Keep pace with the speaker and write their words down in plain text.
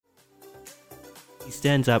He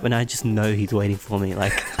stands up and I just know he's waiting for me.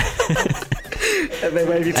 Like, and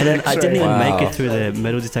then I didn't even make it through the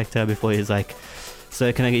metal detector before he's like,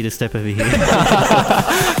 "So can I get you to step over here?"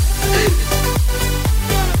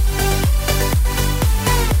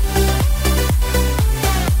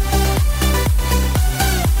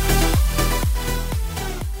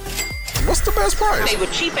 What's the best price? They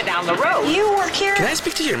would cheap it down the road. You work here? Can I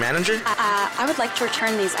speak to your manager? I would like to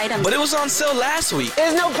return these items. But it was on sale last week.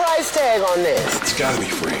 There's no price tag on this. It's gotta be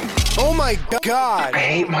free. Oh my God. I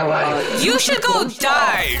hate my life. You should go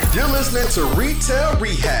die. You're listening to Retail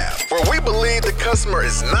Rehab, where we believe the customer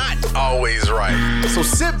is not always right. So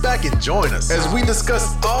sit back and join us as we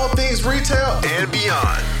discuss all things retail and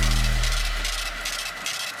beyond.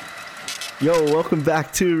 Yo, welcome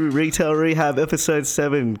back to Retail Rehab, episode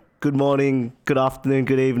 7. Good morning, good afternoon,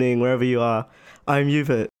 good evening, wherever you are. I'm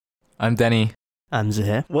Yuvit. I'm Denny. I'm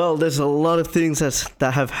Zaher. Well, there's a lot of things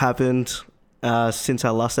that have happened since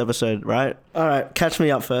our last episode, right? All right, catch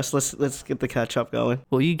me up first. Let's get the catch up going.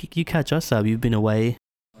 Well, you catch us up. You've been away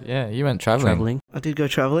Yeah, you went traveling. I did go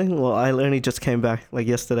traveling. Well, I only just came back like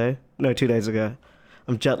yesterday. No, 2 days ago.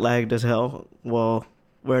 I'm jet lagged as hell. Well,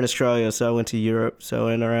 we're in Australia, so I went to Europe. So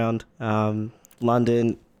I went around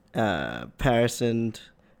London, Paris, and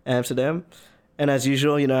Amsterdam. And as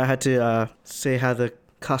usual, I had to see how the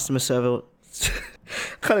customer service...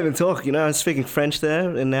 Can't even talk, I'm speaking French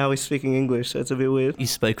there, and now we're speaking English, so it's a bit weird. You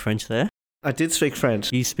spoke French there? I did speak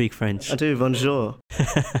French. You speak French? I do, bonjour.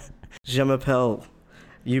 Je m'appelle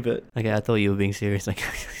Hubert. Okay, I thought you were being serious. Like,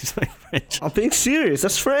 you spoke French. I'm being serious,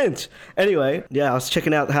 that's French. Anyway, I was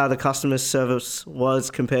checking out how the customer service was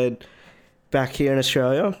compared back here in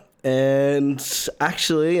Australia. And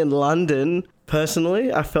actually, in London,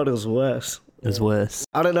 personally, I felt it was worse. It was worse.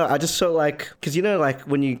 I don't know, I just felt like... Because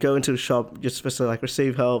when you go into a shop, you're supposed to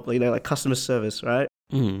receive help, like customer service, right?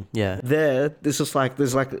 Yeah. There, it's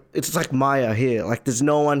like Maya here. Like, there's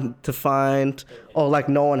no one to find, or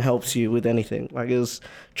no one helps you with anything. Like, it was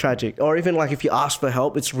tragic. Or even if you ask for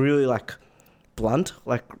help, it's really blunt.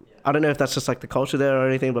 Like, I don't know if that's just the culture there or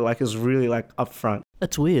anything, but it's really upfront.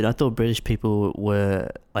 That's weird. I thought British people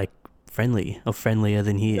were friendly or friendlier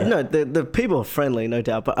than here. No, the people are friendly, no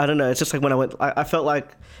doubt. But I don't know. It's just when I went, I felt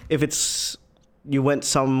like if it's you went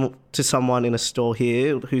to someone in a store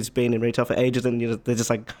here who's been in retail for ages, and they're just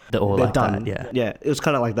they're done. That, Yeah, it was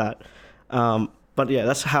kind of like that. But yeah,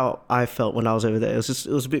 that's how I felt when I was over there. It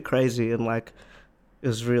was a bit crazy, and it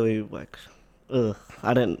was really ugh.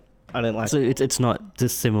 I didn't like. So it's not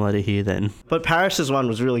dissimilar to here then. But Paris's one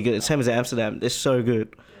was really good. It's same as Amsterdam. It's so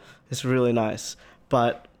good. It's really nice.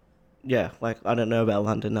 But yeah, I don't know about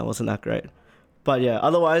London. That wasn't that great. But yeah,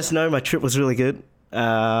 otherwise, no, my trip was really good.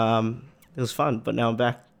 It was fun, but now I'm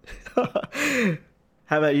back.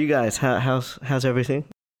 How about you guys? How's everything?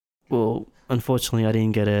 Well, unfortunately, I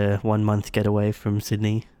didn't get a 1 month getaway from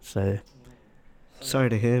Sydney, so... Sorry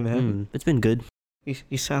to hear, man. It's been good.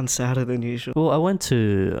 You sound sadder than usual. Well,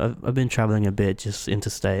 I've been travelling a bit, just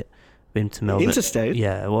interstate. Been to Melbourne. Interstate?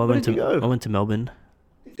 Yeah, well, Where did you go? I went to Melbourne.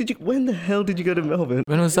 When the hell did you go to Melbourne?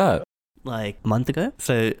 When was that? A month ago.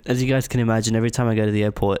 So, as you guys can imagine, every time I go to the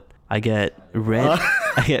airport, I get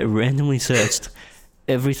randomly searched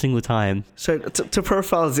every single time. So to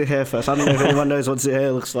profile Zaher first, I don't know if anyone knows what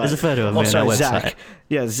Zaher looks like. There's a photo of me on our website. Zach.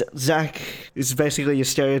 Yeah, Zach is basically your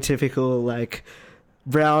stereotypical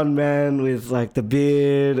brown man with the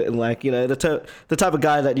beard and the type of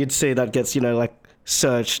guy that you'd see that gets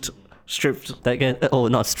searched, stripped.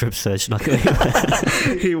 Not strip searched. Not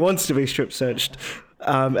He wants to be strip searched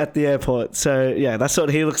at the airport. So yeah, that's what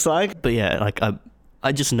he looks like. But yeah,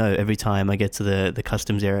 I just know every time I get to the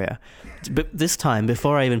customs area. But this time,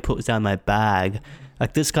 before I even put down my bag,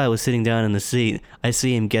 this guy was sitting down in the seat. I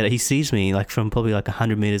see him get it. He sees me from probably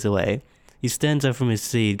 100 meters away. He stands up from his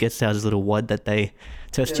seat, gets out his little wad that they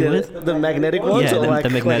test you with. The magnetic ones? Yeah, the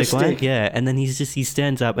magnetic one. Yeah, and then he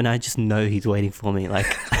stands up, and I just know he's waiting for me. And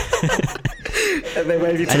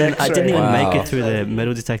then I didn't even make it through the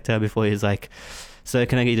metal detector before he's like, "So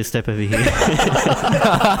can I get you to step over here?"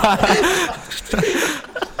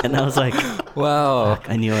 And I was like, wow.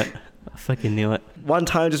 I knew it. I fucking knew it. One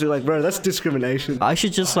time just be bro, that's discrimination. I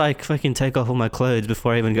should just fucking take off all my clothes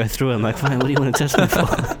before I even go through them. Fine, what do you want to test me for?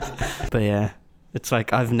 But yeah, it's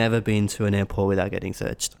I've never been to an airport without getting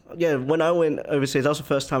searched. Yeah, when I went overseas, that was the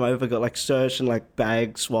first time I ever got searched and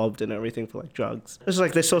bag swabbed and everything for drugs. It's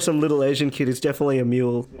they saw some little Asian kid who's definitely a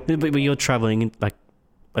mule. But you're traveling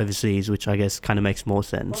overseas, which I guess kind of makes more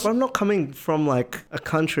sense. But I'm not coming from a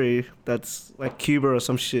country that's Cuba or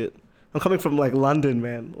some shit. I'm coming from London,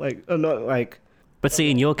 man. I'm not But see,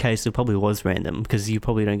 in your case, it probably was random because you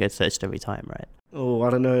probably don't get searched every time, right? Oh, I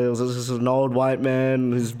don't know. It was just an old white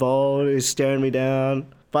man who's bald, who's staring me down.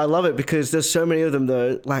 But I love it because there's so many of them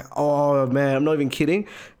though. Like, oh man, I'm not even kidding.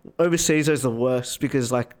 Overseas is the worst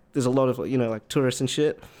because like there's a lot of, you know, like tourists and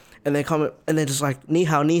shit. And they come and they're just like, ni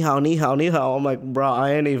hao, ni hao, ni hao, ni hao. I'm like, bro,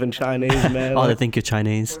 I ain't even Chinese, man. Oh, like, they think you're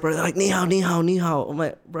Chinese. bro, they're like, ni hao, ni hao, ni hao. I'm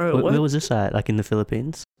like, bro, what? Where was this at? Like in the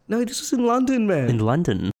Philippines? No, this was in London, man. In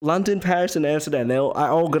London? London, Paris, and Amsterdam. I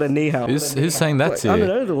all got a ni hao. Who's saying that to you? I don't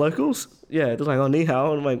know, the locals. Yeah, they're like, oh, ni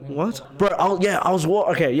hao. And I'm like, what? Bro, I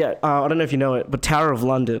don't know if you know it, but Tower of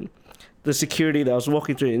London, the security that I was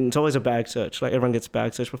walking through, and it's always a bag search. Like, everyone gets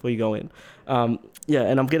bag search before you go in. Yeah,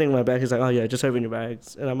 and I'm getting my bag. He's like, oh, yeah, just open your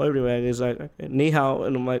bags. And I'm opening my bag. He's like, okay, ni hao.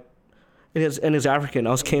 And I'm like, and it's African.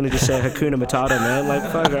 I was keen to just say Hakuna Matata, man. Like,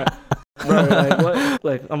 fuck right. Bro, like, what?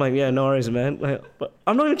 Like, I'm like, yeah, no worries, man. Like, but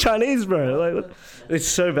I'm not even Chinese, bro. Like, what? It's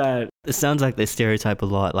so bad. It sounds like they stereotype a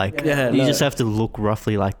lot. Like, Yeah, you no. just have to look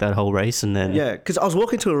roughly like that whole race, and then Yeah, because I was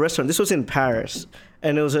walking to a restaurant. This was in Paris,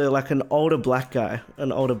 and it was like an older black guy,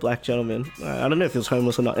 an older black gentleman. I don't know if he was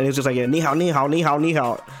homeless or not. And he was just like, yeah, ni hao, ni hao, ni hao, ni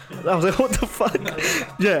hao. I was like, what the fuck?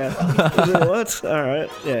 Yeah. I was like, what? All right.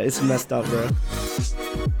 Yeah, it's messed up, bro.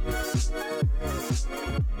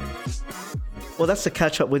 Well, that's the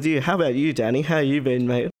catch up with you. How about you, Danny? How you been,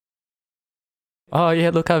 mate? Oh yeah,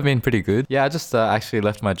 look, I've been pretty good. Yeah, I just actually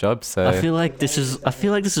left my job, so I feel like this is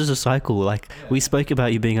a cycle. Like we spoke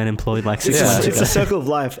about you being unemployed like 6 Yeah. months It's ago. a circle of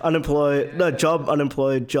life. Unemployed. No, job,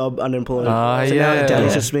 unemployed, job, unemployed. Ah, So now yeah.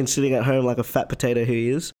 Danny's just been sitting at home like a fat potato who he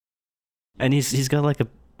is. And he's got like a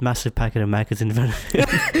massive packet of Maccas in front of him.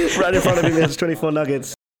 Right in front of him, there's 24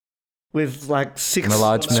 nuggets with like 6 And a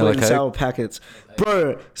large sweet Miller and Coke. sour packets.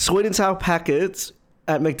 Bro, sweet and sour packets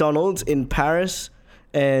at McDonald's in Paris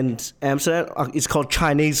and Amsterdam, it's called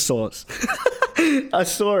Chinese sauce. I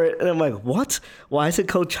saw it and I'm like, what? Why is it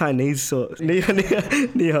called Chinese sauce? Ni hao, ni hao,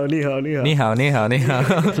 ni hao, ni hao, ni hao. ni hao, ni hao, ni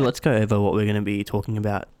hao. So let's go over what we're going to be talking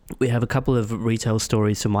about. We have a couple of retail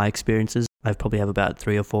stories from my experiences. I probably have about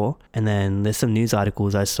 3 or 4. And then there's some news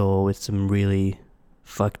articles I saw with some really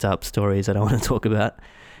fucked up stories that I want to talk about.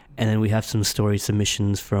 And then we have some story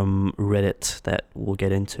submissions from Reddit that we'll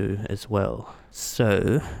get into as well.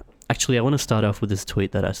 So, actually, I want to start off with this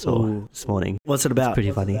tweet that I saw Ooh. this morning. What's it about? It's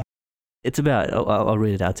pretty funny. It's about, I'll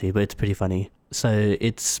read it out to you, but it's pretty funny. So,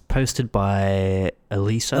 it's posted by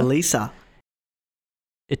Elisa. Elisa.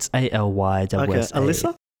 It's ALYSA. Okay,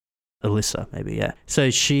 Alyssa? Alyssa, maybe, yeah. So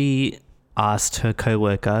she asked her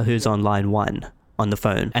coworker, who's on line 1, on the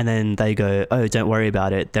phone, and then they go, oh, don't worry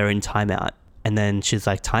about it, they're in timeout. And then she's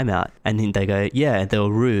like, timeout? And then they go, yeah, they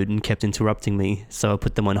were rude and kept interrupting me, so I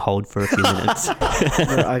put them on hold for a few minutes.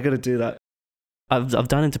 Bro, I gotta do that. I've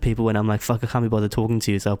done it to people when I'm like, fuck, I can't be bothered talking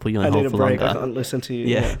to you, so I'll put you on I hold need a for break. I longer. can't listen to you.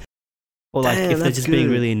 Yeah. Or like, Damn, if they're that's just being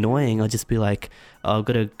good. really annoying, I'll just be like, oh, I've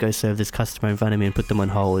got to go serve this customer in front of me and put them on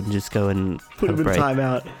hold and just go and Put have him a in break.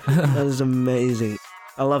 timeout. That is amazing.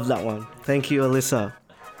 I love that one. Thank you, Alyssa.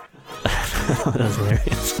 That was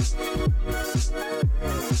hilarious.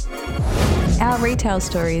 Our retail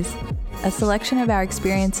stories, a selection of our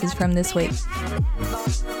experiences from this week.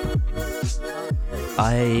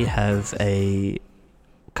 I have a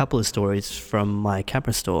couple of stories from my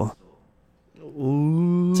camera store.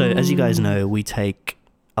 Ooh. So as you guys know, we take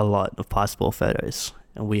a lot of passport photos,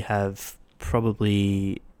 and we have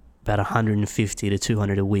probably about 150 to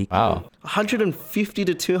 200 a week. Wow. 150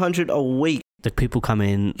 to 200 a week. The people come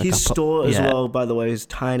in. like, His store as yeah, well, by the way, is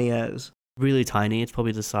tiny as really tiny. It's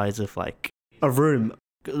probably the size of like a room,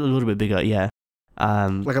 a little bit bigger. Yeah.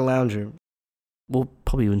 like a lounge room. Well,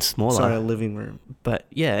 probably even smaller. Sorry, a living room. But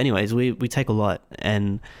yeah, anyways, we take a lot,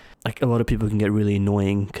 and like a lot of people can get really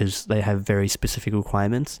annoying because they have very specific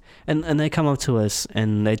requirements, and they come up to us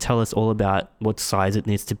and they tell us all about what size it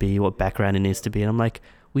needs to be, what background it needs to be, and I'm like,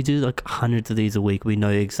 we do like hundreds of these a week. We know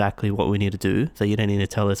exactly what we need to do, so you don't need to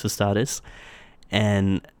tell us for starters.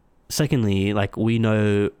 And secondly, like we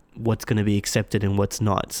know what's going to be accepted and what's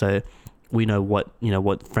not, so we know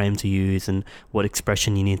what frame to use and what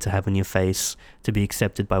expression you need to have on your face to be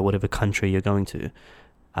accepted by whatever country you're going to.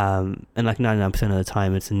 And like 99% of the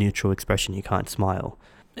time, it's a neutral expression. You can't smile.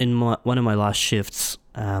 In one of my last shifts,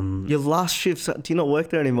 Your last shift, do you not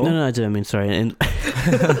work there anymore? no, I do. I mean, sorry. Let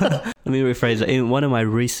me rephrase that. In one of my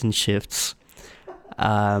recent shifts,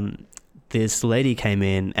 this lady came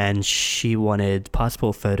in and she wanted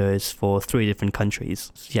passport photos for 3 different countries.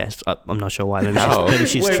 Yes, I'm not sure why. Maybe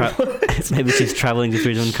she's traveling to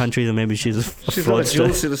 3 different countries, or maybe she's a She's not a fraudster.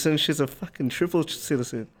 dual citizen, she's a fucking triple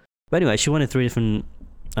citizen. But anyway, she wanted 3 different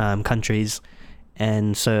countries,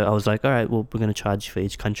 and so I was like, all right, well, we're going to charge for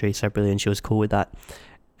each country separately, and she was cool with that.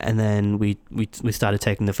 And then we started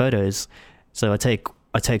taking the photos. So I take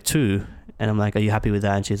I take 2, and I'm like, are you happy with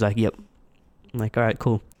that? And she's like, yep. I'm like, all right,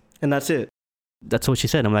 cool. And that's it. That's all she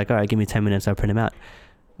said. I'm like, all right, give me 10 minutes, I'll print them out.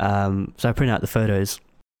 So I print out the photos,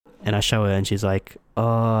 and I show her, and she's like,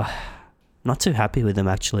 oh, not too happy with them,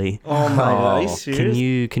 actually. Oh my God, are you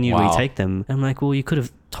serious? Can you retake them? And I'm like, well, you could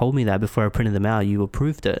have told me that before I printed them out. You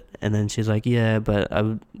approved it. And then she's like, yeah, but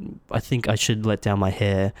I think I should let down my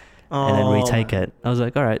hair and then retake it. I was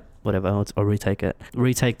like, all right, whatever, I'll retake it.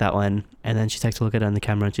 Retake that one, and then she takes a look at it on the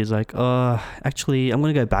camera, and she's like, oh, actually, I'm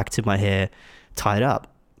going to go back to my hair tied up,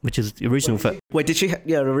 which is the original. Wait, did she?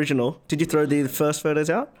 Yeah, original. Did you throw the first photos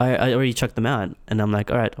out? I already chucked them out, and I'm like,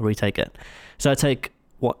 all right, I'll retake it. So I take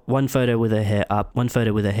one photo with her hair up, one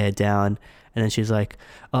photo with her hair down, and then she's like,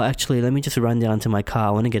 oh, actually, let me just run down to my car.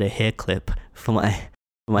 I want to get a hair clip for my hair.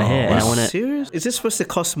 And I want to. Serious? Is this supposed to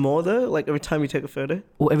cost more though? Like every time you take a photo?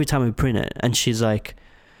 Well, every time we print it. And she's like,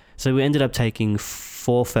 so we ended up taking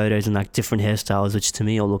 4 photos in like different hairstyles, which to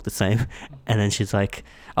me all look the same. And then she's like,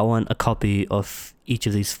 I want a copy of each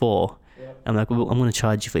of these 4. I'm like, well, I'm going to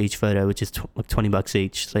charge you for each photo, which is like $20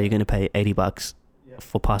 each. So you're going to pay $80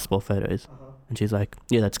 for passport photos. And she's like,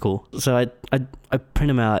 yeah, that's cool. So I print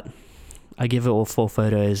them out. I give her all 4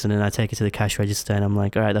 photos, and then I take it to the cash register, and I'm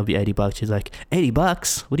like, all right, that'll be $80. She's like,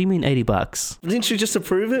 $80? What do you mean $80? Didn't you just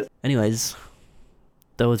approve it? Anyways,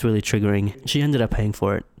 that was really triggering. She ended up paying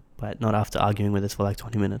for it, but not after arguing with us for like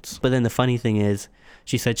 20 minutes. But then the funny thing is,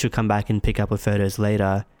 she said she'll come back and pick up her photos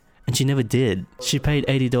later, and she never did. She paid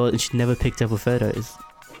 $80 and she never picked up her photos.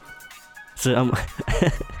 So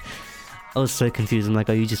I was so confused. I'm like,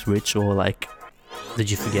 are you just rich, or like, did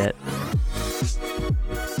you forget?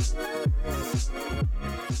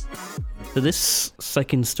 So this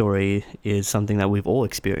second story is something that we've all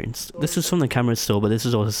experienced. This is from the camera store, but this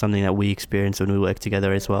is also something that we experienced when we worked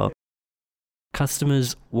together as well.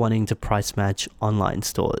 Customers wanting to price match online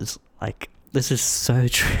stores. Like, this is so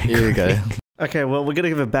triggering. Here we go. Okay, well, we're going to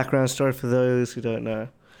give a background story for those who don't know.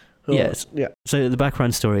 Yes. Yeah. So the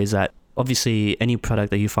background story is that obviously any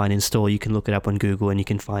product that you find in store, you can look it up on Google and you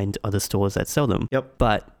can find other stores that sell them. Yep.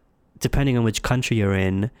 But depending on which country you're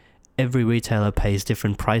in, every retailer pays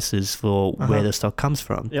different prices for where the stock comes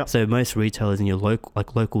from. Yep. So most retailers in your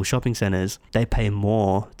local shopping centers, they pay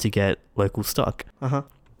more to get local stock.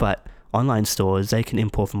 But online stores, they can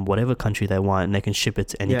import from whatever country they want, and they can ship it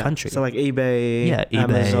to any country. So like eBay,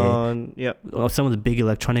 Amazon, or some of the big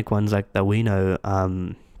electronic ones like that we know.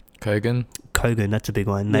 Kogan, that's a big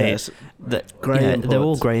one. They're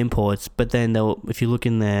all grey imports. But then if you look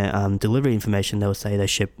in their delivery information, they'll say they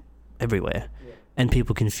ship everywhere. And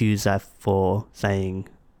people confuse that for saying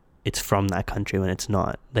it's from that country when it's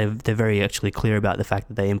not. They're very actually clear about the fact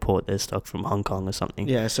that they import their stock from Hong Kong or something.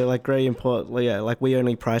 Yeah, so like grey import, like we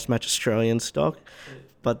only price match Australian stock,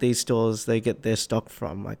 but these stores, they get their stock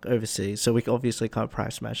from like overseas, so we obviously can't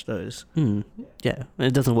price match those. Yeah, and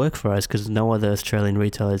it doesn't work for us because no other Australian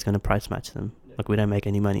retailer is going to price match them. Like, we don't make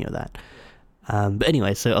any money of that. But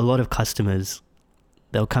anyway, so a lot of customers,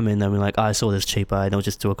 they'll come in, they'll be like, I saw this cheaper, and they'll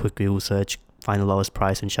just do a quick Google search, find the lowest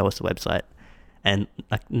price and show us the website. And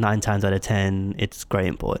like 9 times out of 10, it's grey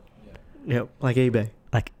import. Yep, like eBay.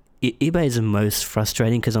 Like eBay is the most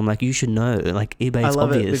frustrating because I'm like, you should know. Like eBay, I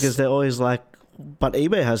love obvious. it because they're always like, but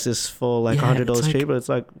eBay has this for like $100 cheaper. It's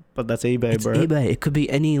like, but that's eBay, it's bro. eBay. It could be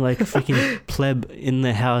any like freaking pleb in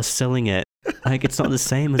the house selling it. Like, it's not the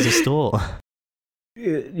same as a store.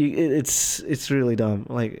 It's really dumb.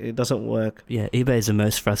 Like, it doesn't work. Yeah, eBay is the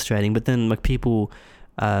most frustrating. But then like people,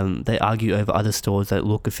 they argue over other stores that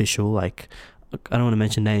look official. Like, I don't want to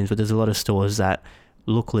mention names, but there's a lot of stores that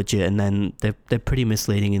look legit, and then they're pretty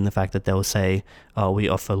misleading in the fact that they'll say, oh, we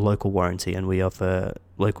offer local warranty and we offer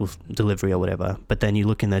local delivery or whatever. But then you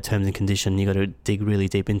look in their terms and condition, you got to dig really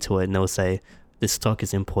deep into it, and they'll say this stock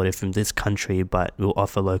is imported from this country, but we'll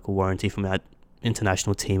offer local warranty from our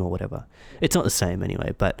international team or whatever. It's not the same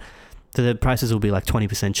anyway, but so the prices will be like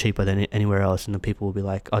 20% cheaper than anywhere else, and the people will be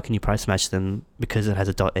like, oh, can you price match them because it has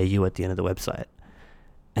a .au at the end of the website?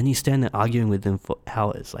 And you stand there arguing with them for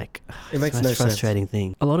hours. Like, it makes no sense. Frustrating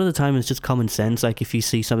thing. A lot of the time it's just common sense. Like, if you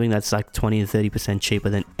see something that's like 20 to 30% cheaper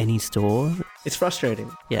than any store, it's frustrating.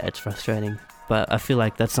 Yeah, it's frustrating. But I feel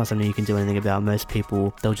like that's not something you can do anything about. Most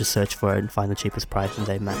people, they'll just search for it and find the cheapest price and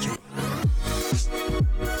they match it.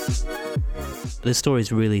 This story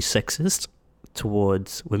is really sexist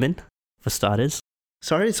towards women, for starters.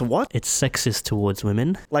 Sorry, it's what? It's sexist towards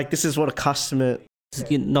women. Like, this is what a customer...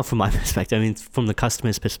 Not from my perspective, I mean from the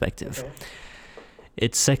customer's perspective. Okay.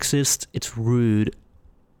 It's sexist, it's rude,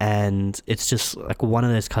 and it's just like one of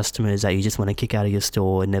those customers that you just want to kick out of your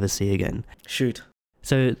store and never see again. Shoot.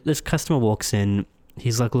 So this customer walks in,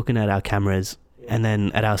 he's like looking at our cameras, And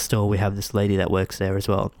then at our store, we have this lady that works there as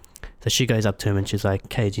well. So she goes up to him and she's like,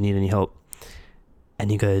 "Okay, do you need any help?" And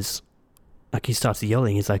he goes, like, he starts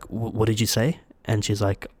yelling. He's like, "What did you say?" And she's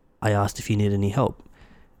like, "I asked if you need any help."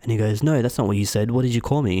 And he goes, "No, that's not what you said. What did you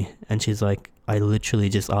call me?" And she's like, "I literally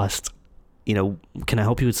just asked, can I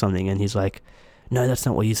help you with something?" And he's like, "No, that's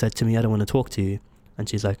not what you said to me. I don't want to talk to you." And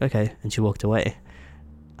she's like, "Okay." And she walked away.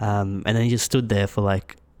 And then he just stood there for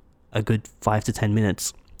like a good 5 to 10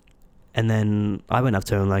 minutes. And then I went up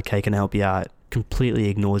to him like, "Hey, can I help you out?" Completely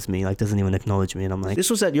ignores me, like doesn't even acknowledge me. And I'm like, This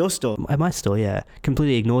was at your store? at my store, yeah.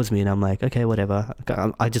 Completely ignores me. And I'm like, okay, whatever.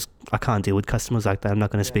 I can't deal with customers like that. I'm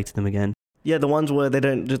not going to speak to them again. Yeah, the ones where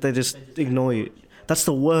they just ignore you. That's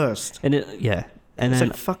the worst. And And It's then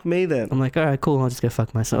like, fuck me then. I'm like, all right, cool. I'll just go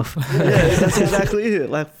fuck myself. Yeah, that's exactly it.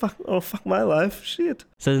 Like, fuck my life. Shit.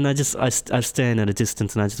 So then I stand at a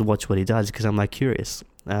distance and I just watch what he does because I'm like curious.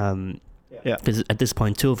 Yeah. Because at this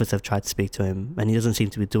point, 2 of us have tried to speak to him and he doesn't seem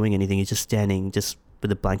to be doing anything. He's just standing just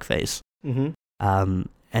with a blank face. Mm-hmm.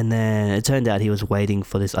 And then it turned out he was waiting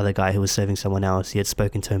for this other guy who was serving someone else. He had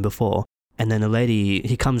spoken to him before. And then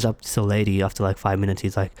he comes up to the lady after like 5 minutes.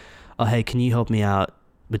 He's like, "Oh, hey, can you help me out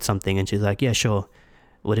with something?" And she's like, "Yeah, sure.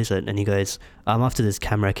 What is it?" And he goes, "I'm after this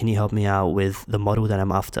camera. Can you help me out with the model that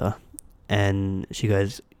I'm after?" And she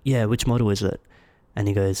goes, "Yeah, which model is it?" And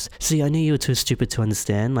he goes, "See, I knew you were too stupid to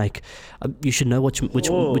understand. Like, you should know which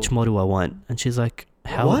model I want." And she's like,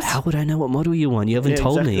 How would I know what model you want? You haven't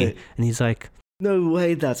told me." And he's like, "No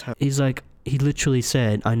way that's happening." He's like, he literally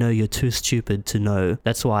said, "I know you're too stupid to know.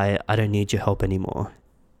 That's why I don't need your help anymore."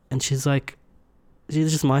 And she's like,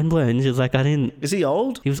 she's just mind blown. She's like, Is he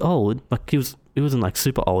old? He was old. Like he wasn't like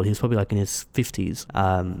super old. He was probably like in his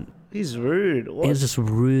 50s. He's rude. What? He was just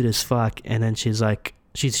rude as fuck. And then she's like,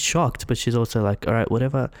 she's shocked, but she's also like, all right,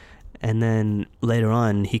 whatever. And then later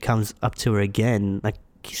on, he comes up to her again. Like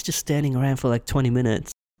he's just standing around for like 20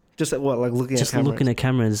 minutes. Just like what? Like looking at cameras? Just looking at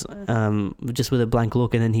cameras, just with a blank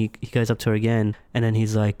look. And then he goes up to her again. And then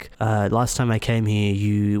he's like, "Last time I came here,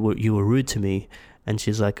 you were rude to me." And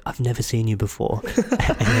she's like, "I've never seen you before."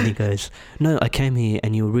 And then he goes, "No, I came here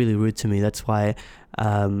and you were really rude to me. That's why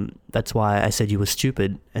I said you were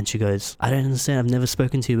stupid." And she goes, "I don't understand. I've never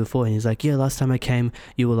spoken to you before." And he's like, "Yeah, last time I came,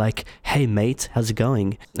 you were like, 'Hey mate, how's it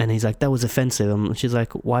going?' And he's like, 'That was offensive.' And she's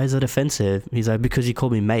like, 'Why is that offensive?' He's like, 'Because you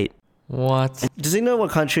called me mate.'" What? Does he know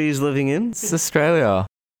what country he's living in? It's Australia.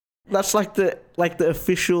 That's like the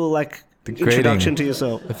official The introduction greeting. to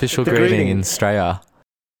yourself. Official The greeting greeting. in Australia.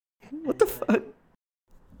 What the fuck?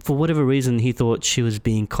 For whatever reason, he thought she was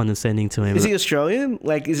being condescending to him. Is he Australian?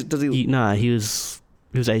 Like, does he? Nah, he was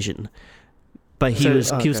Asian, but he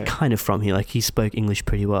was kind of from here. Like he spoke English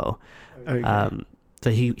pretty well. Okay. So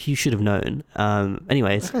he should have known.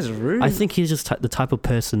 Anyways, That guy's rude. I think he's just the type of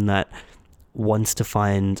person that wants to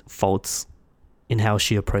find faults in how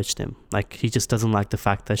she approached him. Like he just doesn't like the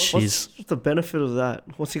fact that she's. What's the benefit of that?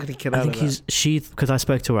 What's he gonna get out I think of that? because I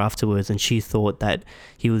spoke to her afterwards and she thought that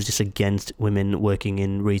he was just against women working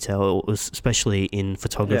in retail, especially in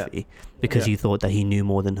photography, because he thought that he knew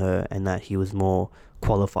more than her and that he was more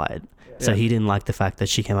qualified. So he didn't like the fact that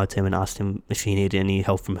she came up to him and asked him if he needed any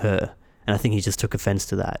help from her. And I think he just took offense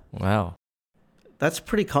to that. Wow. That's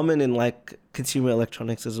pretty common in like consumer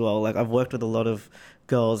electronics as well. Like I've worked with a lot of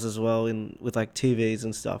girls as well with like TVs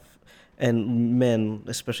and stuff, and men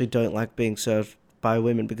especially don't like being served by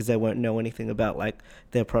women because they won't know anything about like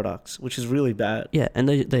their products, which is really bad. Yeah, and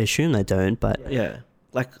they assume they don't, but Yeah,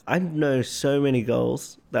 like I know so many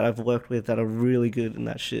girls that I've worked with that are really good in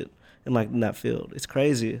that shit and like in that field. It's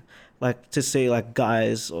crazy. Like to see like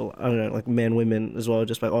guys or I don't know, like men, women as well,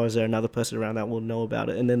 just like, oh, is there another person around that will know about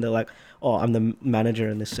it? And then they're like, oh, I'm the manager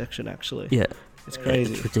in this section actually. yeah. It's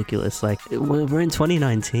crazy. It's ridiculous. Like we're in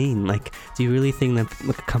 2019. Like, do you really think that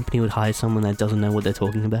a company would hire someone that doesn't know what they're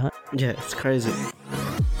talking about? Yeah, it's crazy.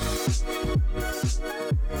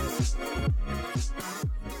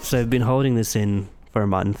 So I've been holding this in for a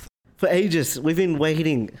month. For ages, we've been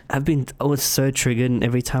waiting. I was so triggered, and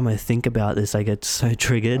every time I think about this, I get so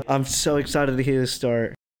triggered. I'm so excited to hear this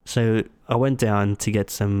story. So I went down to get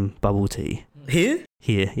some bubble tea. Here?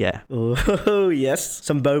 Here, yeah. Oh, yes.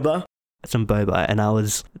 Some boba. Some boba. And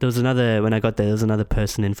when I got there was another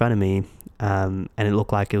person in front of me, and it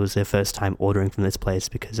looked like it was their first time ordering from this place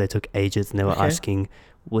because they took ages and they were asking,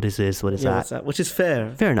 what is this? What is that? What's that? Which is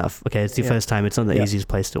fair. Fair enough. Okay, it's your first time. It's not the easiest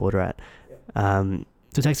place to order at.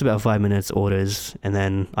 So it takes about 5 minutes, orders, and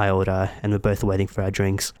then I order, and we're both waiting for our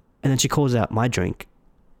drinks. And then she calls out my drink.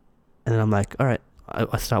 And then I'm like, all right.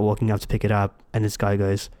 I start walking up to pick it up, and this guy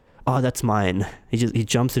goes, oh, that's mine. He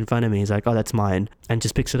jumps in front of me. He's like, oh, that's mine, and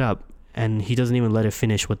just picks it up. And he doesn't even let her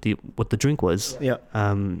finish what the drink was. Yeah.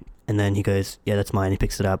 And And then he goes, yeah, that's mine. He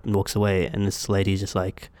picks it up and walks away. And this lady's just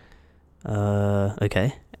like,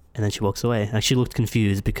 okay. And then she walks away. And she looked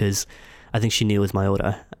confused because I think she knew it was my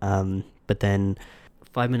order. But then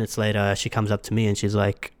 5 minutes later, she comes up to me and she's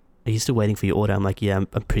like, are you still waiting for your order? I'm like, yeah, I'm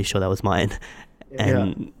pretty sure that was mine.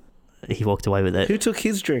 And he walked away with it. Who took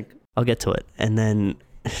his drink? I'll get to it. And then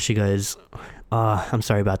she goes, oh, I'm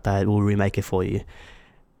sorry about that. We'll remake it for you.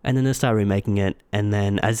 And then they start remaking it. And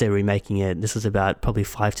then as they're remaking it, this is about probably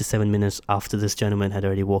 5 to 7 minutes after this gentleman had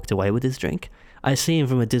already walked away with his drink. I see him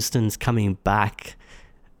from a distance coming back.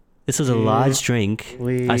 This is a large drink.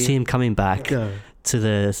 I see him coming back to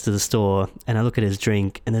the store, and I look at his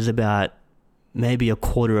drink, and there's about maybe a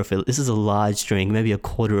quarter of it. This is a large drink, maybe a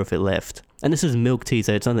quarter of it left. And this is milk tea,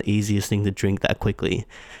 so it's not the easiest thing to drink that quickly.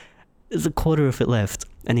 There's a quarter of it left,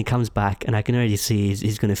 and he comes back, and I can already see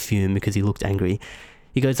he's going to fume because he looked angry.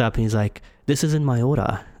 He goes up and he's like, this isn't my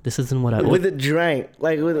order. This isn't what I ordered. With it drank,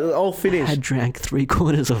 like with it all finished. I drank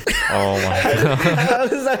 3/4 of it. Oh my God. How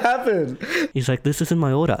does that happen? He's like, this isn't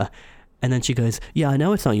my order. And then she goes, yeah, I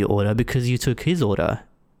know it's not your order because you took his order.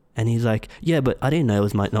 And he's like, yeah, but I didn't know it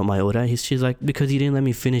was not my order. She's like, because you didn't let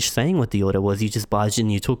me finish saying what the order was. You just barged in,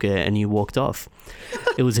 you took it, and you walked off.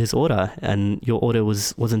 It was his order, and your order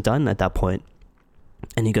wasn't done at that point.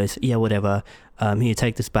 And he goes, yeah, whatever. Here,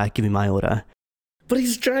 take this back. Give me my order. But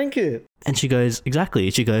he's drank it. And she goes,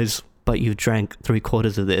 exactly. She goes, but you drank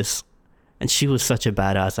 3/4 of this. And she was such a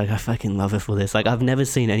badass. Like, I fucking love her for this. Like, I've never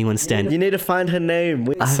seen anyone stand... You need to find her name.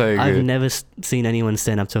 I've never seen anyone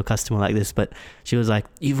stand up to a customer like this, but she was like,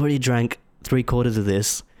 you've already drank 3/4 of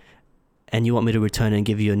this, and you want me to return and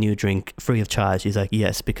give you a new drink free of charge? He's like,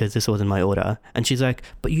 yes, because this wasn't my order. And she's like,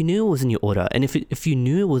 but you knew it wasn't your order. And if you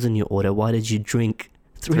knew it wasn't your order, why did you drink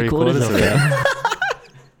 3/4 of it?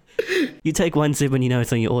 You take one sip and you know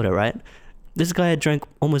it's on your order, right? This guy had drank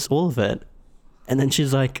almost all of it. And then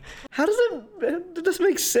she's like... How does it doesn't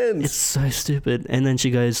make sense? It's so stupid. And then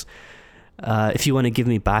she goes, if you want to give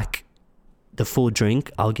me back the full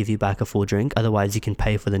drink, I'll give you back a full drink. Otherwise, you can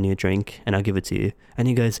pay for the new drink and I'll give it to you. And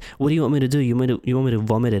he goes, what do you want me to do? You want me to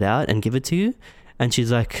vomit it out and give it to you? And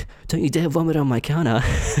she's like, don't you dare vomit on my counter.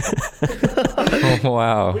 Oh,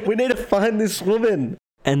 wow. We need to find this woman.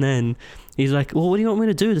 And then he's like, well, what do you want me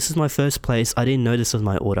to do? This is my first place. I didn't know this was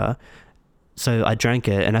my order. So I drank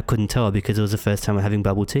it and I couldn't tell because it was the first time I'm having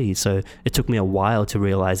bubble tea. So it took me a while to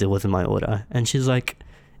realize it wasn't my order. And she's like,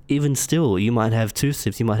 even still, you might have 2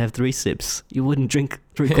 sips, you might have 3 sips. You wouldn't drink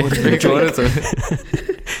 3/4 of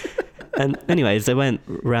it. And anyways, they went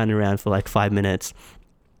round and round for like 5 minutes.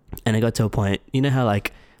 And it got to a point, you know how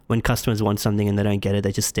like when customers want something and they don't get it,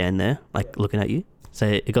 they just stand there like looking at you. So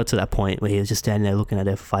it got to that point where he was just standing there looking at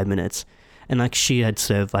her for 5 minutes. And like she had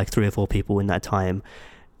served like 3 or 4 people in that time.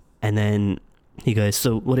 And then he goes,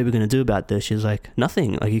 so what are we going to do about this? She's like,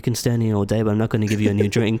 nothing. Like, you can stand here all day, but I'm not going to give you a new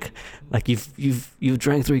drink. Like, you've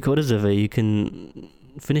drank 3/4 of it. You can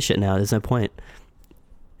finish it now. There's no point.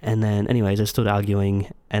 And then, anyways, I stood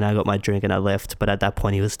arguing, and I got my drink, and I left. But at that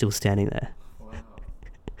point, he was still standing there. Wow.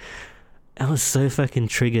 I was so fucking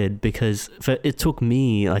triggered because it took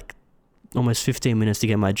me, like, almost 15 minutes to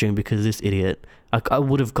get my drink because of this idiot. I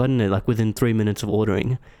would have gotten it, like, within 3 minutes of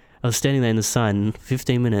ordering. I was standing there in the sun,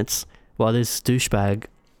 15 minutes, while this douchebag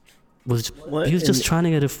was just trying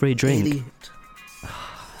to get a free drink. Idiot.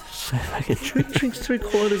 So fucking triggered. Drinks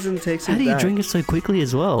 3/4 and takes it How do you back. drink it so quickly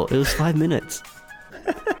as well? It was 5 minutes.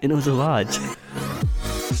 And it was a large.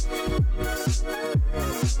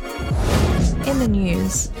 In the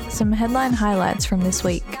news, some headline highlights from this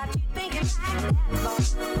week.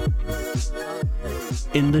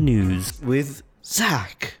 In the news. With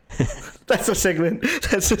Zach. That's a segment.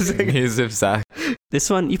 News of Zach. This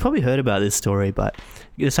one, you probably heard about this story, but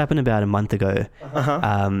this happened about a month ago.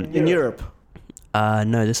 In Europe?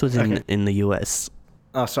 No, this was in the US.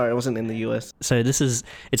 Oh, sorry, it wasn't in the US. So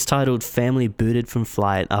it's titled Family Booted from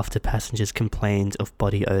Flight After Passengers Complained of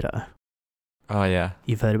Body Odor. Oh, yeah.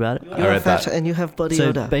 You've heard about it? I read that. And you have body So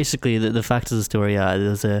odor. basically, the facts of the story are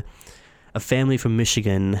there was a family from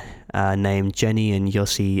Michigan named Jenny and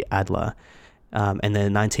Yossi Adler, and their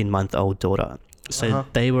 19-month-old daughter. So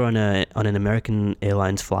they were on an American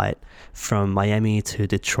Airlines flight from Miami to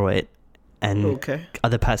Detroit, and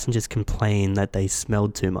other passengers complained that they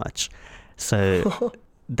smelled too much. So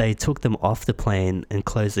they took them off the plane and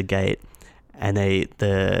closed the gate, and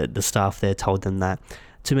the staff there told them that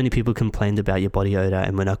too many people complained about your body odor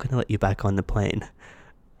and we're not going to let you back on the plane.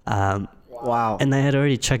 Wow. And they had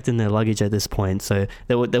already checked in their luggage at this point, so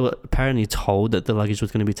they were apparently told that the luggage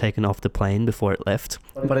was going to be taken off the plane before it left.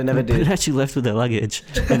 But it never did. But it actually left with their luggage,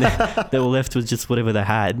 and they were left with just whatever they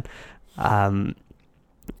had. And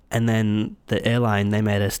And then the airline, they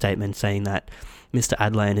made a statement saying that Mr.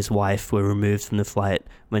 Adler and his wife were removed from the flight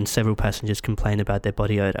when several passengers complained about their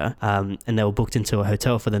body odor, and they were booked into a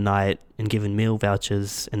hotel for the night and given meal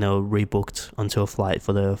vouchers, and they were rebooked onto a flight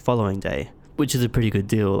for the following day, which is a pretty good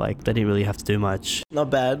deal. Like, they didn't really have to do much. Not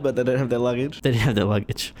bad, but they don't have their luggage. They didn't have their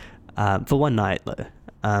luggage for one night,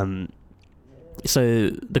 though. So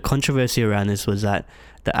the controversy around this was that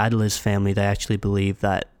the Adler's family, they actually believed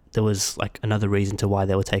that there was like another reason to why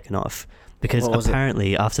they were taken off, because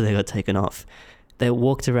apparently after they got taken off, they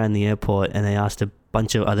walked around the airport and they asked a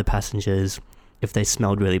bunch of other passengers if they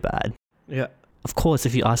smelled really bad. Yeah. Of course,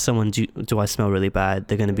 if you ask someone, do I smell really bad,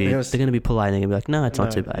 they're gonna be polite and they're gonna be like, no, it's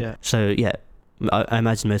not too bad. Yeah. So yeah, I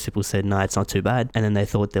imagine most people said, no, it's not too bad, and then they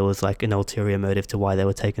thought there was like an ulterior motive to why they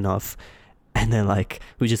were taken off, and they're like,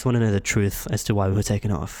 we just want to know the truth as to why we were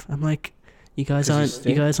taken off. I'm like, you guys aren't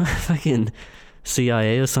fucking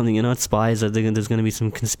CIA or something. You're not spies. There's going to be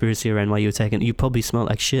some conspiracy around why you were taken. You probably smell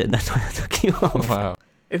like shit. That's why I took you off. Wow.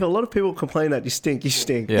 If a lot of people complain that you stink, you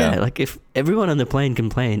stink. Yeah, like if everyone on the plane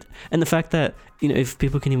complained, and the fact that, you know, if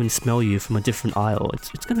people can even smell you from a different aisle, it's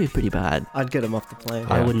going to be pretty bad. I'd get them off the plane.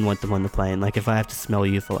 I wouldn't want them on the plane. Like if I have to smell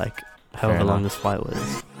you for like however long this flight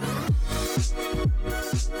was.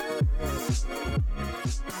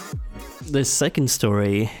 The second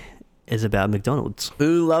story is about McDonald's.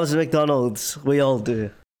 Who loves McDonald's? We all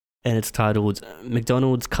do. And it's titled,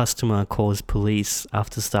 McDonald's customer calls police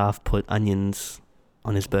after staff put onions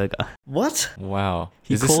on his burger. What? Wow.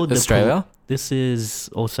 He Is this called Australia? This is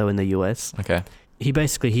also in the US. Okay.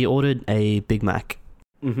 He ordered a Big Mac,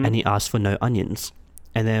 and he asked for no onions.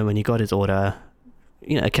 And then when he got his order,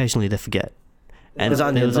 you know, occasionally they forget. And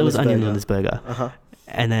there was onions on his burger.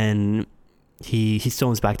 And then he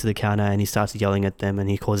storms back to the counter and he starts yelling at them, and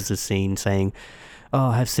he causes a scene saying, oh,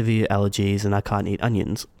 I have severe allergies and I can't eat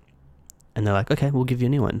onions. And they're like, okay, we'll give you a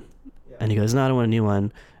new one. And he goes, no, I don't want a new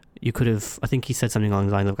one. You could have, I think he said something along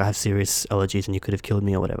the lines of, I have serious allergies and you could have killed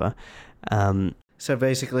me or whatever. So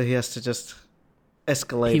basically he has to just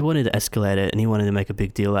escalate. He wanted to escalate it and he wanted to make a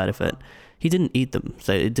big deal out of it. He didn't eat them,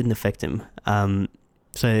 so it didn't affect him.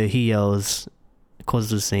 So he yells,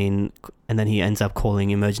 causes a scene, and then he ends up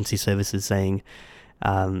calling emergency services saying,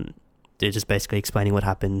 they're just basically explaining what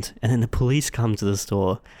happened. And then the police come to the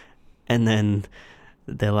store, and then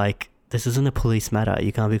they're like, this isn't a police matter.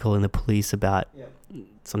 You can't be calling the police about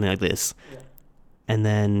something like this. And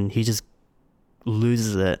then he just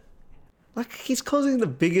loses it. Like, he's causing the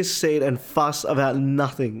biggest scene and fuss about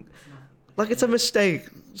nothing. Like, it's a mistake.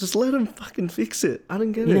 Just let him fucking fix it. I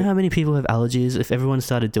don't get it. You know how many people have allergies? If everyone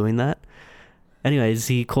started doing that? Anyways,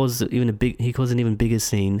 he caused an even bigger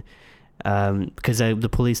scene, because the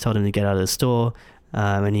police told him to get out of the store,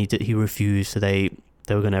 and he refused. So they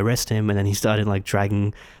were going to arrest him, and then he started like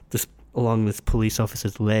dragging along this police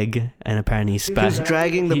officer's leg, and apparently he spat. He was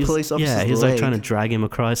dragging the police officer's leg. Yeah, he was like trying to drag him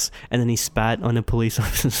across, and then he spat on a police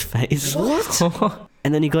officer's face. What?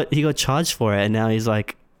 And then he got charged for it, and now he's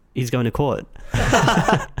going to court.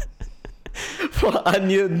 For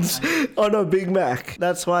onions on a Big Mac.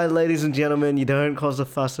 That's why, ladies and gentlemen, you don't cause a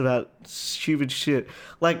fuss about stupid shit.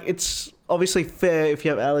 Like, it's obviously fair if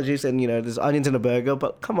you have allergies and, you know, there's onions in a burger,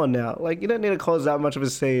 but come on now. Like, you don't need to cause that much of a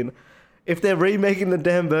scene. If they're remaking the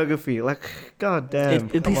damn burger for you, like, god damn.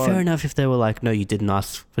 It'd be fair enough if they were like, no, you didn't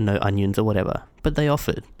ask for no onions or whatever. But they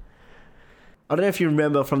offered. I don't know if you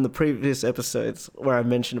remember from the previous episodes where I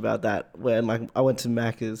mentioned about that, where like I went to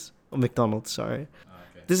McDonald's, sorry.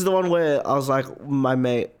 This is the one where I was like, my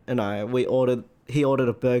mate and I, he ordered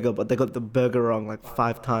a burger, but they got the burger wrong like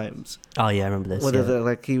 5 times. Oh yeah, I remember this. Whether they're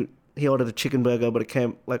like he ordered a chicken burger, but it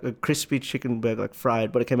came like a crispy chicken burger, like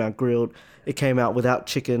fried, but it came out grilled. It came out without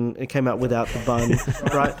chicken. It came out without the bun,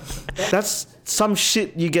 right? That's some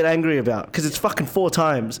shit you get angry about because it's fucking 4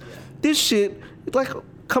 times. This shit, like,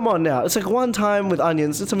 come on now. It's like 1 time with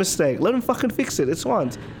onions. It's a mistake. Let him fucking fix it. It's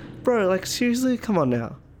once. Bro, like, seriously? Come on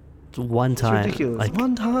now. It's 1 time. It's ridiculous. Like,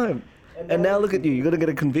 1 time. And now look at you. You're going to get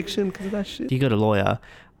a conviction because of that shit? You got a lawyer,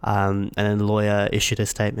 and then the lawyer issued a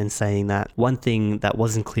statement saying that one thing that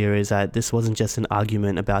wasn't clear is that this wasn't just an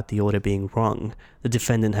argument about the order being wrong. The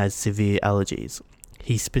defendant has severe allergies.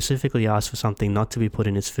 He specifically asked for something not to be put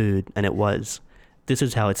in his food, and it was. This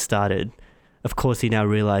is how it started. Of course, he now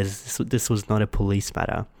realized this was not a police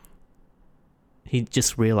matter. He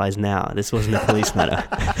just realized now this wasn't a police matter.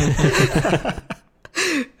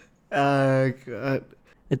 God.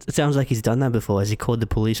 It sounds like he's done that before. Has he called the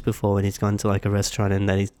police before when he's gone to like a restaurant and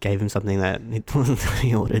they gave him something that he wasn't what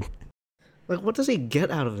he ordered? Like, what does he get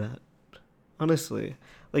out of that? Honestly.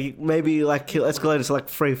 Like, maybe like he'll escalate it to like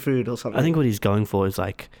free food or something. I think what he's going for is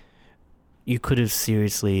like, you could have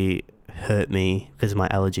seriously hurt me because of my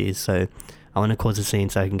allergies. So I want to cause a scene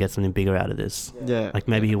so I can get something bigger out of this. Yeah. Like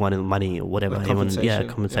maybe he wanted money or whatever. Like He wanted, compensation.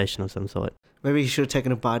 compensation of some sort. Maybe he should have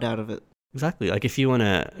taken a bite out of it. Exactly. Like if you want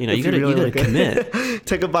to, you If you gotta really commit.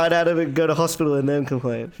 Take a bite out of it, go to hospital, and then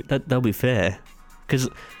complain. That'll be fair, because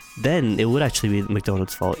then it would actually be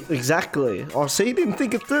McDonald's fault. Exactly. Oh, so you didn't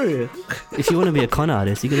think it through. If you want to be a con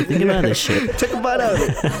artist, you gotta think about this shit. Take a bite out of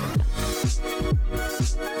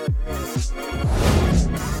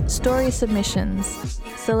it. Story submissions.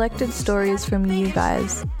 Selected stories from you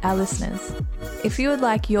guys, our listeners. If you would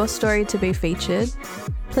like your story to be featured,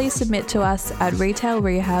 please submit to us at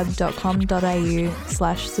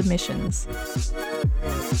retailrehab.com.au/submissions.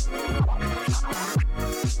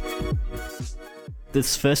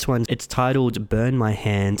 This first one, it's titled "Burn My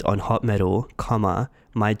Hand on Hot Metal, comma,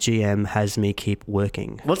 my GM has me keep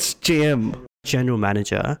working." What's GM? General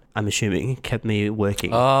manager, I'm assuming, kept me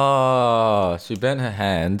working. Oh, she bent her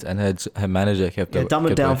hand and her manager kept Yeah, her. dumb it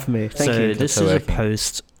kept down her- for me. Thank So you. this Kept is her a working.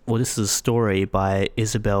 post, well, this is a story by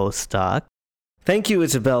Isabel Stark. Thank you,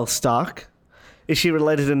 Isabel Stark. Is she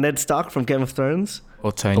related to Ned Stark from Game of Thrones?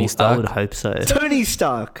 Or Tony I Stark. would hope so. Tony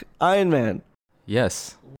Stark, Iron Man.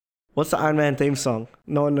 Yes. What's the Iron Man theme song?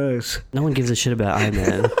 No one knows. No one gives a shit about Iron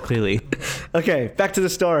Man, clearly. Okay, back to the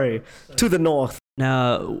story. To the north.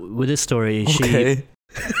 Now, with this story, Okay.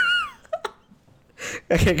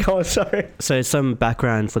 Okay, go on, sorry. So some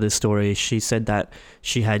background for this story. She said that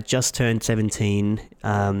she had just turned 17.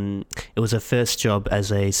 It was her first job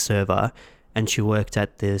as a server, and she worked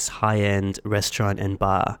at this high-end restaurant and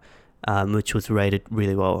bar, which was rated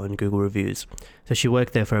really well on Google reviews. So she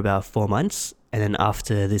worked there for about 4 months, and then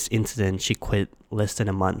after this incident, she quit less than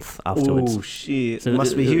a month afterwards. Oh, shit. So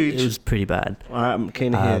Must be huge. It was pretty bad. All right, I'm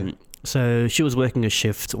keen to hear. So she was working a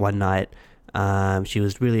shift one night. She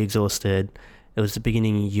was really exhausted. It was the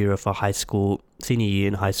beginning year of her high school, senior year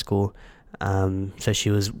in high school. So she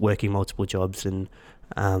was working multiple jobs and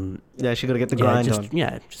Yeah, she got to get the grind on.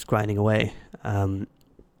 just grinding away.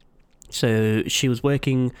 So she was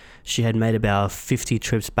working. She had made about 50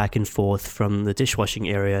 trips back and forth from the dishwashing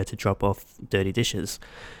area to drop off dirty dishes.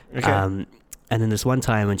 Okay. And then this one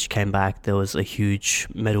time when she came back, there was a huge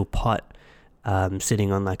metal pot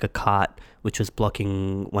sitting on like a cart, which was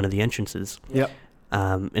blocking one of the entrances. Yep.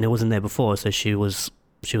 And it wasn't there before, so she was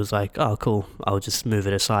like, "Oh, cool! I'll just move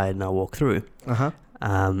it aside and I'll walk through." Uh-huh.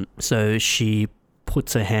 So she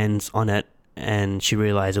puts her hands on it, and she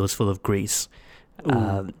realized it was full of grease.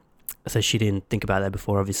 So she didn't think about that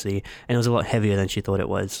before, obviously, and it was a lot heavier than she thought it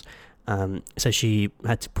was. So she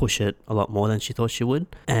had to push it a lot more than she thought she would,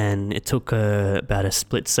 and it took her about a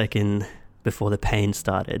split second before the pain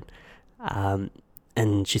started.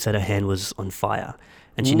 And she said her hand was on fire,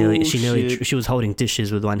 and she was holding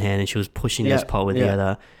dishes with one hand, and she was pushing this pot with the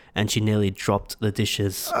other, and she nearly dropped the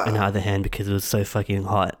dishes in her other hand because it was so fucking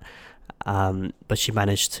hot. But she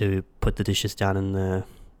managed to put the dishes down in the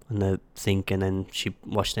sink, and then she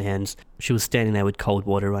washed her hands. She was standing there with cold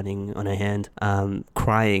water running on her hand,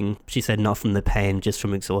 crying. She said not from the pain, just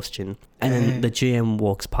from exhaustion. And then the GM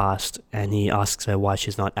walks past, and he asks her why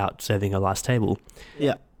she's not out serving her last table.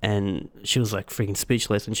 Yeah. And she was like freaking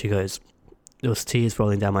speechless, and she goes, there was tears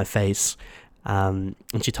rolling down my face. And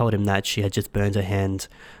she told him that she had just burned her hand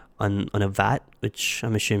on a vat, which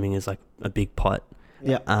I'm assuming is like a big pot.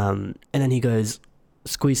 Yeah. And then he goes,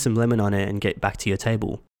 squeeze some lemon on it and get back to your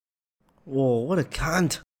table. Whoa, what a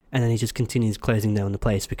cunt. And then he just continues closing down the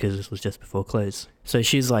place because this was just before close. So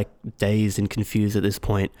she's like dazed and confused at this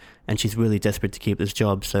point, and she's really desperate to keep this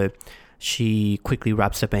job. So she quickly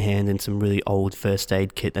wraps up her hand in some really old first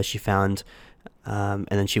aid kit that she found, and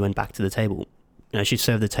then she went back to the table. You know, she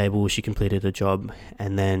served the table, she completed her job,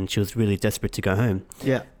 and then she was really desperate to go home.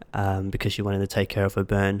 Yeah. Because she wanted to take care of her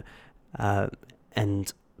burn.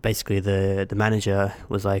 And basically the manager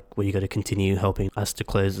was like, well, you got to continue helping us to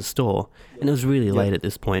close the store. And it was really late at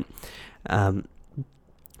this point. And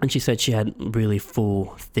she said she had really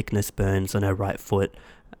full thickness burns on her right foot,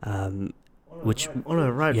 which On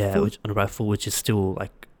her right foot? on her right foot, which is still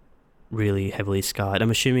like really heavily scarred.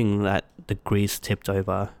 I'm assuming that the grease tipped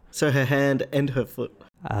over. So her hand and her foot.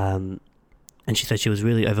 And she said she was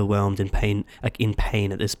really overwhelmed and in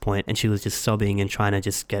pain at this point, and she was just sobbing and trying to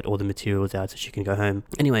just get all the materials out so she can go home.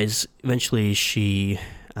 Anyways, eventually she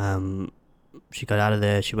got out of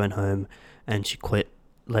there, she went home, and she quit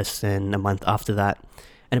less than a month after that.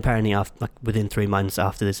 And apparently, within 3 months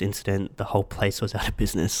after this incident, the whole place was out of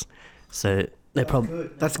business. So they probably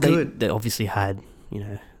That's good. They obviously had,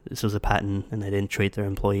 this was a pattern, and they didn't treat their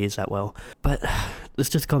employees that well. But this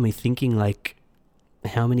just got me thinking, like,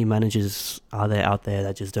 how many managers are there out there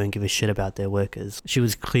that just don't give a shit about their workers? She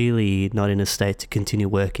was clearly not in a state to continue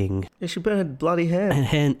working. Yeah, she burned her bloody hand.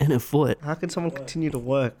 And her foot. How can someone continue to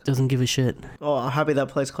work? Doesn't give a shit. Oh, I'm happy that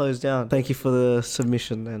place closed down. Thank you for the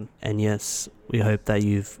submission then. And yes, we hope that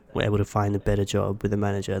were able to find a better job with a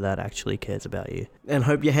manager that actually cares about you. And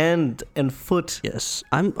hope your hand and foot. Yes.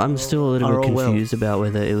 I'm still a little bit confused about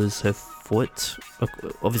whether it was her foot.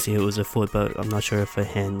 Obviously it was her foot, but I'm not sure if her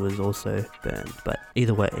hand was also burned. But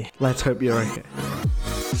either way. Let's hope you're okay.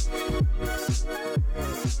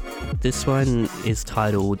 This one is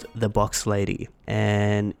titled The Box Lady,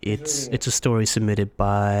 and it's a story submitted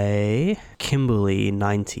by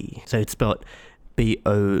Kimberly90. So it's spelled Booley.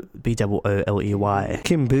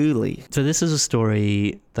 Kimberly. So this is a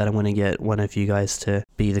story that I'm going to get one of you guys to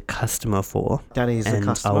be the customer for. Danny's the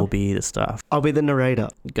customer. I will be the staff. I'll be the narrator.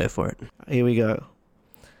 Go for it. Here we go.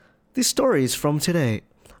 This story is from today.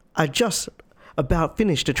 I just about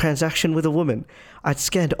finished a transaction with a woman. I'd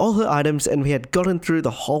scanned all her items and we had gotten through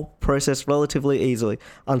the whole process relatively easily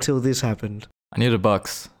until this happened. I need a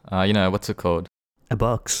box. What's it called? A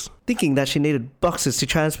box. Thinking that she needed boxes to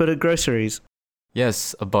transport her groceries.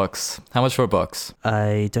 Yes, a box. How much for a box?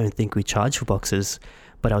 I don't think we charge for boxes,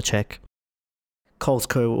 but I'll check. Cole's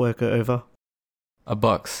co-worker over. A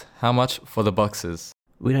box. How much for the boxes?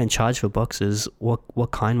 We don't charge for boxes.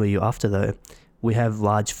 What kind were you after though? We have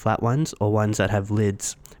large flat ones or ones that have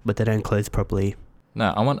lids, but they don't close properly. No,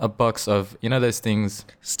 I want a box of, those things.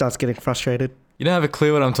 Starts getting frustrated. You don't have a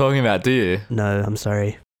clue what I'm talking about, do you? No, I'm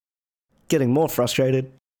sorry. Getting more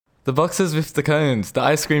frustrated. The boxes with the cones, the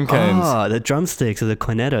ice cream cones. Oh, the drumsticks or the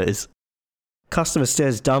cornettos. Customer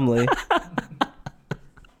stares dumbly.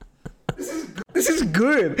 This is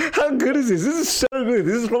good. How good is this? This is so good.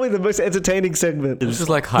 This is probably the most entertaining segment. This is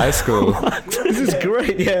like high school. This is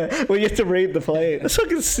great, yeah. Where you have to read the play. That's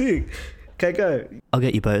fucking sick. Okay, go. I'll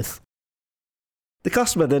get you both. The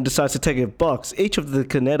customer then decides to take a box, each of the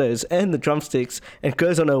cornettos and the drumsticks, and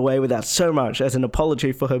goes on her way without so much as an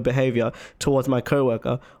apology for her behavior towards my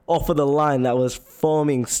coworker, or for the line that was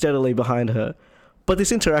forming steadily behind her. But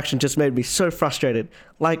this interaction just made me so frustrated.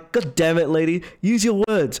 Like, god damn it, lady, use your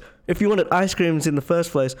words. If you wanted ice creams in the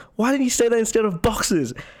first place, why didn't you say that instead of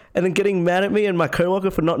boxes? And then getting mad at me and my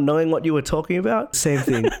coworker for not knowing what you were talking about? Same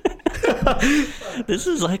thing. This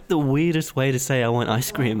is like the weirdest way to say I want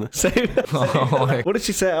ice cream. Same. What did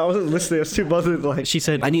she say? I wasn't listening. I was too bothered. Like, she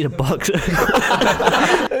said, I need a box.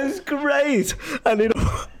 It's great. I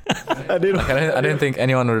didn't think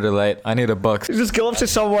anyone would relate. I need a box. Just go up to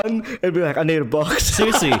someone and be like, I need a box.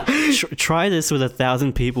 Seriously, try this with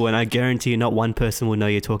 1,000 people and I guarantee you not one person will know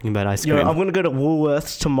you're talking about ice cream. Yo, I'm going to go to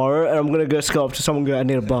Woolworths tomorrow and I'm going to go up to someone and go, I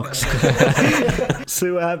need a box.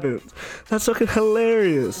 See what happens. That's fucking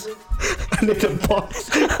hilarious. I need a box.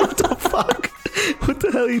 What the fuck? What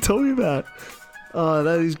the hell are you talking about? Oh,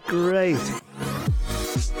 that is great.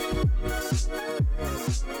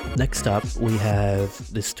 Next up, we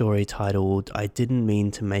have this story titled, I Didn't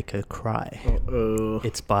Mean to Make Her Cry. Uh-oh.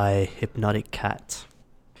 It's by Hypnotic Cat.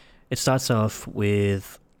 It starts off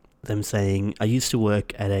with them saying, I used to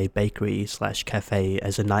work at a bakery/cafe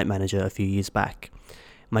as a night manager a few years back.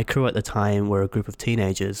 My crew at the time were a group of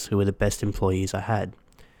teenagers who were the best employees I had.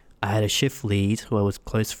 I had a shift lead who I was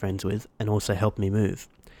close friends with and also helped me move.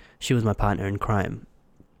 She was my partner in crime.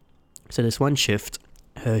 So this one shift,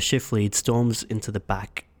 her shift lead storms into the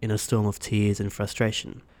back in a storm of tears and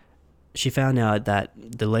frustration. She found out that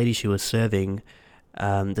the lady she was serving,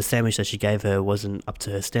 the sandwich that she gave her wasn't up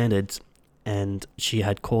to her standards, and she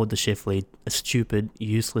had called the shift lead a stupid,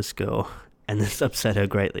 useless girl, and this upset her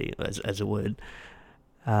greatly, as it would.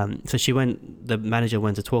 So the manager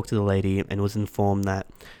went to talk to the lady and was informed that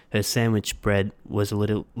her sandwich bread was a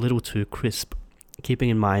little too crisp, keeping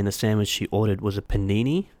in mind the sandwich she ordered was a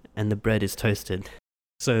panini and the bread is toasted.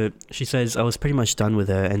 So she says, I was pretty much done with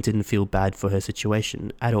her and didn't feel bad for her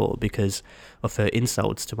situation at all because of her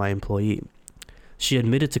insults to my employee. She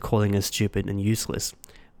admitted to calling her stupid and useless,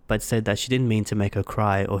 but said that she didn't mean to make her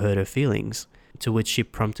cry or hurt her feelings, to which she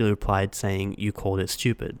promptly replied saying, you called her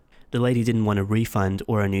stupid. The lady didn't want a refund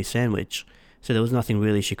or a new sandwich, so there was nothing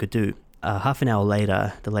really she could do. Half an hour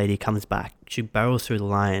later, the lady comes back. She barrels through the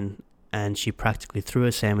line and she practically threw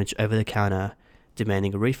her sandwich over the counter,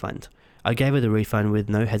 demanding a refund. I gave her the refund with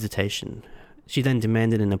no hesitation. She then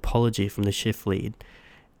demanded an apology from the shift lead,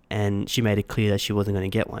 and she made it clear that she wasn't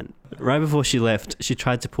going to get one. Right before she left, she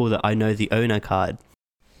tried to pull the I know the owner card.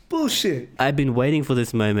 Bullshit. I'd been waiting for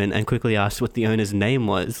this moment and quickly asked what the owner's name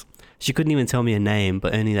was. She couldn't even tell me a name,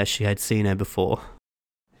 but only that she had seen her before.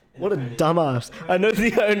 What a dumbass. I know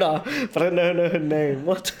the owner, but I don't know her name.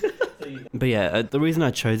 What? But yeah, the reason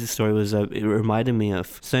I chose this story was it reminded me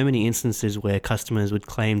of so many instances where customers would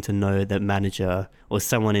claim to know the manager or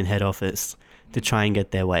someone in head office to try and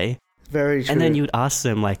get their way. Very true. And then you would ask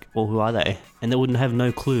them, like, well, who are they? And they wouldn't have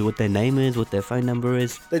no clue what their name is, what their phone number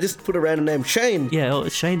is. They just put a random name. Shane. Yeah, oh,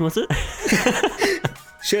 Shane, was it?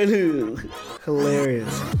 Shane who?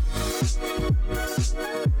 Hilarious.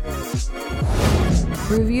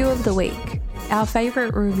 Review of the week. Our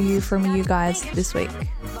favourite review from you guys this week.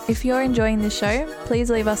 If you're enjoying the show, please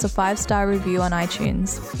leave us a 5-star review on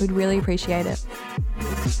iTunes. We'd really appreciate it.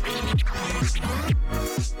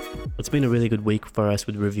 It's been a really good week for us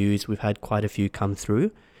with reviews. We've had quite a few come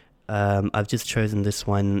through. I've just chosen this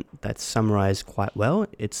one that's summarized quite well.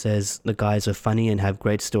 It says, the guys are funny and have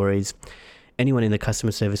great stories. Anyone in the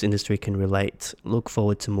customer service industry can relate. Look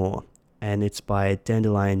forward to more. And it's by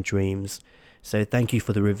Dandelion Dreams. So thank you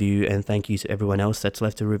for the review, and thank you to everyone else that's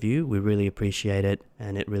left a review. We really appreciate it,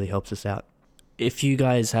 and it really helps us out. If you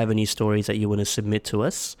guys have any stories that you want to submit to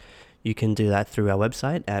us, you can do that through our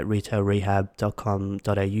website at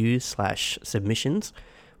retailrehab.com.au/submissions.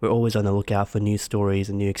 We're always on the lookout for new stories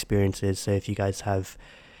and new experiences. So if you guys have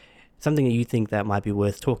something that you think that might be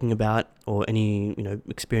worth talking about, or any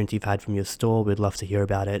experience you've had from your store, we'd love to hear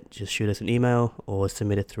about it. Just shoot us an email or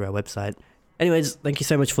submit it through our website. Anyways, thank you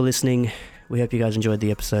so much for listening. We hope you guys enjoyed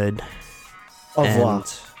the episode. Au revoir.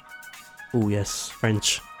 Oh yes,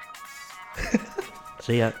 French.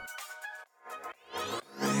 See ya.